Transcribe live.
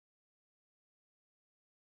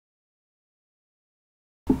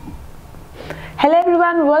Hello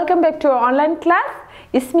everyone, welcome back to our online class.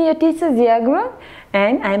 It's me, your teacher Ziagro,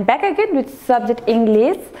 and I'm back again with subject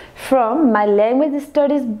English from my language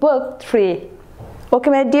studies book 3. Okay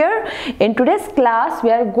my dear, in today's class we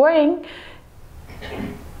are going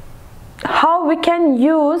how we can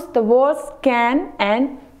use the words can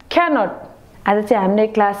and cannot. आज चाहिँ हामीले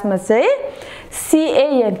क्लासमा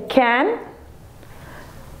चाहिँ can can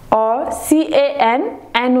or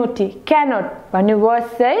CANNOT cannot भन्ने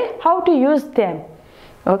words चाहिँ how to use them.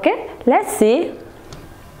 Okay, let's see.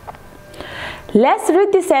 Let's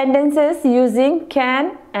read the sentences using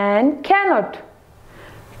can and cannot.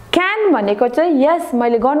 Can भनेको चाहिँ yes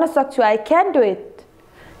मैले गर्न सक्छु, I can do it.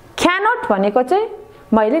 Cannot भनेको चाहिँ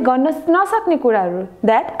मैले गर्न नसक्ने कुराहरु,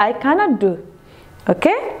 that I cannot do.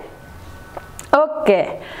 Okay?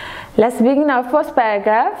 Okay. Let's begin our first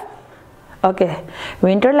paragraph. Okay,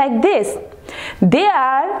 winter like this. They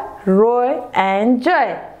are Roy and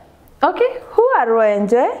Joy. Okay, who are Roy and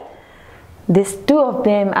Joy? These two of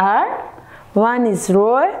them are. One is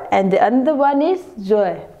Roy and the other one is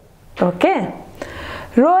Joy. Okay.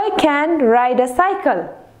 Roy can ride a cycle.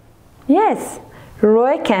 Yes,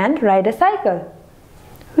 Roy can ride a cycle.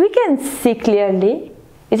 We can see clearly,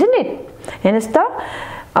 isn't it?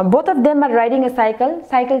 And both of them are riding a cycle.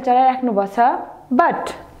 Cycle चलाइराख्नु भएको छ,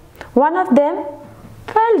 but one of them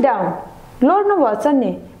fell down. लड्नु भएको छ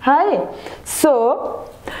नि, है? So,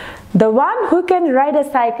 the one who can ride a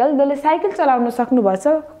cycle, जसले cycle चलाउन सक्नु भएको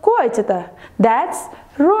छ, को हैछ त? That's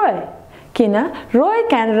Roy. किन Roy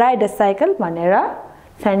can ride a cycle भनेर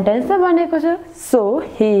sentence बनेको छ. So,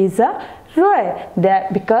 he is a Roy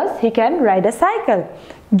because he can ride a cycle.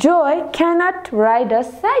 Joy cannot ride a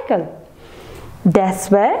cycle. That's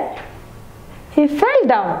why he fell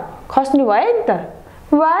down. खस्नु भयो नि त.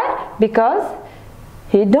 Why? Because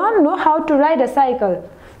he don't know how to ride a cycle.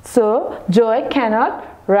 So, Joy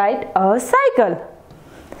cannot ride a cycle.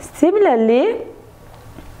 Similarly,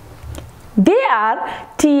 they are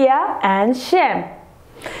Tia and Sam.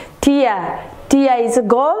 Tia is a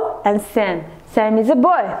girl and Sam is a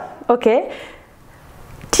boy. Okay.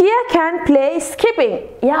 Tia can play skipping.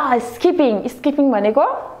 Yeah, skipping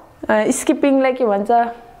भनेको skipping like के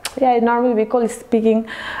भन्छ? Yeah, normally we call skipping.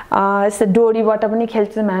 It's a डोरीबाट पनि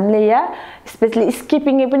खेल्छौं हामीले या especially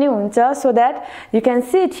skipping पनि हुन्छ, so that you can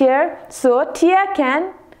see it here. So Tia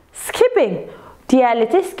can skipping. Tia ले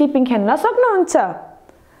चाहिँ skipping खेल्न सक्नुहुन्छ.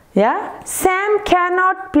 Yeah, Sam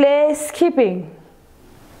cannot play skipping.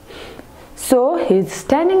 So he's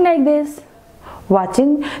standing like this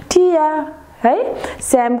watching Tia. Hey,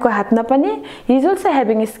 Sam को हातमा पनि he is also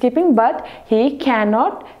having skipping, but he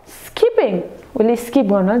cannot skipping. Will skip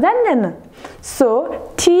गर्न जान्दैन.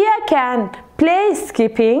 So Tia can play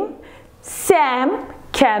skipping, Sam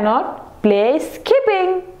cannot play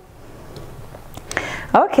skipping.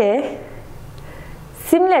 Okay.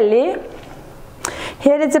 Similarly,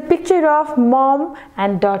 here is a picture of mom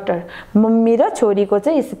and daughter. Mummy र छोरीको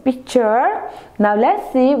चाहिँ is a picture. Now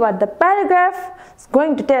let's see what the paragraph is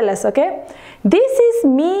going to tell us. Okay, this is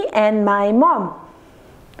me and my mom.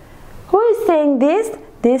 Who is saying this?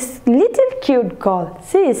 This little cute girl.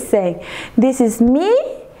 She is saying, this is me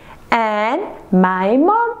and my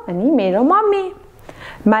mom. Ani मेरो mommy.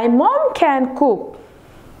 My mom can cook.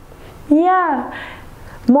 Yeah,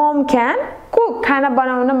 mom can cook. खाना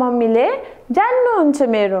बनाउन मम्मीले जान्नुहुन्छ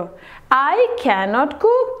मेरो. I cannot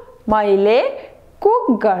cook. मैले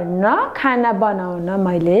cook गर्न खाना बनाउन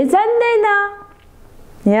मैले जान्दैन.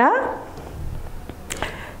 Yeah.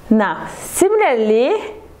 Now,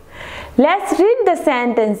 similarly, let's read the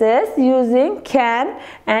sentences using can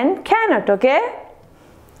and cannot, okay?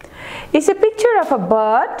 It's a picture of a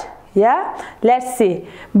bird. Yeah, let's see.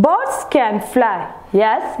 Birds can fly.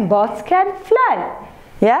 Yes, birds can fly.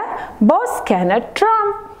 Yeah, birds cannot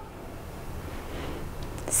drum.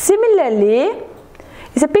 Similarly,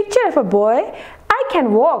 it's a picture of a boy. I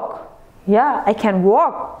can walk. Yeah, I can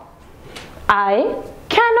walk. I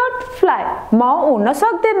cannot fly. म उड्न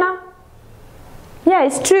सक्दैन. Yeah,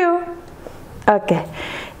 it's true. Okay,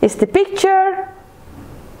 it's the picture.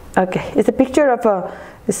 Okay, it's a picture of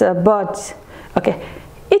a bird. Okay,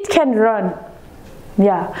 it can run.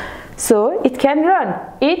 Yeah, so it can run.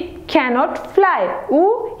 It cannot fly.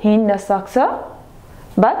 ऊ हिँड्न सक्छ,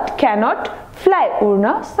 but cannot fly.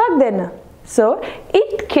 उड्न सक्दैन. So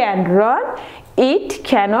it can run. It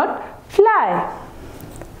cannot fly.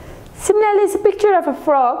 Similarly, it's a picture of a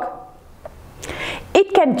frog.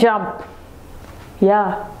 It can jump.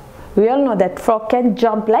 Yeah, we all know that frog can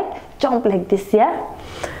jump like this, yeah?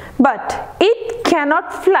 But it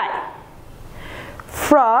cannot fly.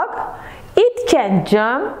 Frog, it can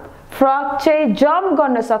jump. Frog चाहिँ jump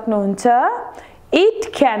गर्न सक्नुहुन्छ.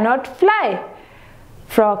 It cannot fly.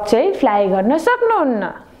 frog चाहिँ fly गर्न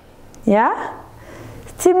सक्नुहुन्न. Yeah.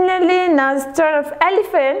 Similarly, now instead of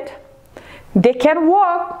elephant, they can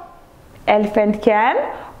walk. Elephant can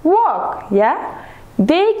walk. Yeah.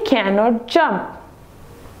 They cannot jump.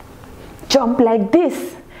 Jump like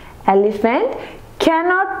this. Elephant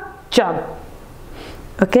cannot jump.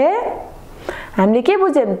 Okay? हामीले के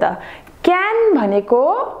बुझ्यौं त? Can भनेको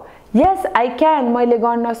yes I can, मैले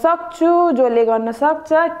गर्न सक्छु, जसले गर्न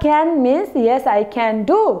सक्छ. Can means yes I can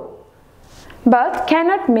do. But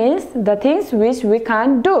cannot means the things which we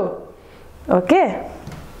can't do. Okay?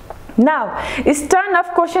 Now, it's turn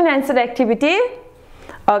of question answer activity.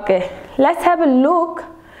 Okay, let's have a look.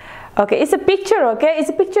 Okay, it's a picture, okay? It's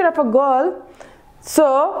a picture of a girl.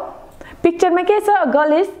 So, picture में के छ? A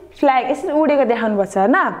girl is flying. यसरी उडेको देखाउनु पर्छ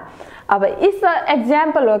हैन? अब it's an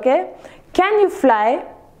example, okay? Can you fly?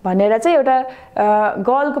 भनेर चाहिँ एउटा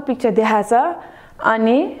girl को picture देखाछ.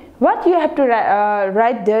 अनि what you have to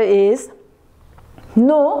write there is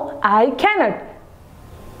no, I cannot.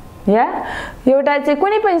 Yeah? एउटा चाहिँ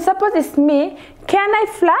कुनै पनि suppose it's me, can I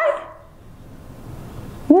fly?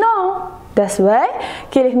 No. That's why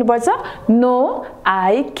के लेख्नु पर्छ? No,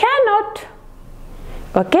 I cannot.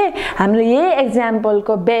 Okay? हामीले यही example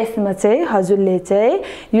को base मा चाहिँ हजुरले चाहिँ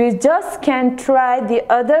you just can try the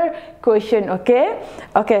other question, okay?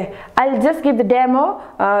 Okay, I'll just give the demo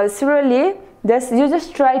slowly. You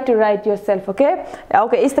just try to write yourself, okay?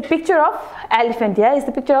 Okay, it's the picture of elephant, yeah? It's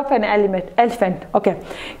the picture of an elephant. Okay.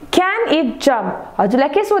 Can it jump? हजुरलाई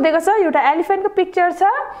के सोधेको छ? एउटा elephant को picture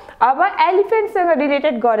छ. अब elephant सँग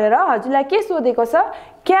related गरेर हजुरलाई के सोधेको छ?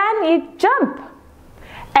 Can it jump?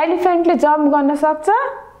 Elephant ले jump गर्न सक्छ?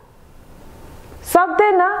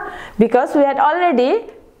 सक्दैन, because we had already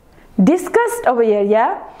discussed over here,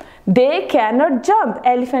 yeah? They cannot jump.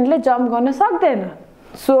 Elephant ले jump गर्न सक्दैन.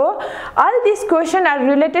 So, all these questions are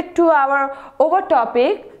related to our over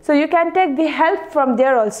topic. So, you can take the help from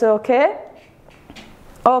there also, okay?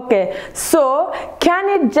 Okay. So, can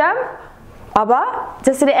it jump? अब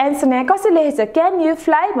जसरी answer यहाँ कसरी लेखेछ? Can you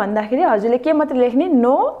fly? भन्दाखेरि हजुरले के मात्र लेख्ने?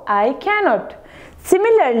 No, I cannot.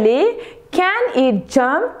 Similarly, can it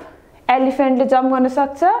jump? Elephant ले jump गर्न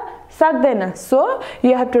सक्छ? सक्दैन. So,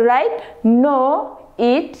 you have to write no,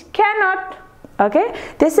 it cannot. Okay?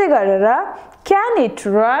 त्यसै गरेर can it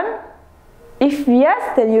run? If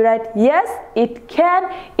yes, then you write yes, it can.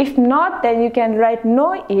 If not, then you can write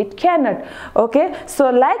no, it cannot. Okay?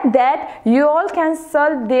 So like that, you all can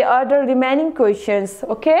solve the other remaining questions.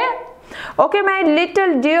 Okay? Okay, my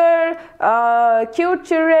little dear cute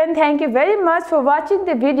children, thank you very much for watching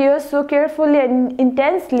the video so carefully and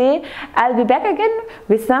intensely. I'll be back again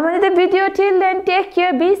with some other video. Till then, take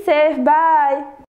care, be safe, bye.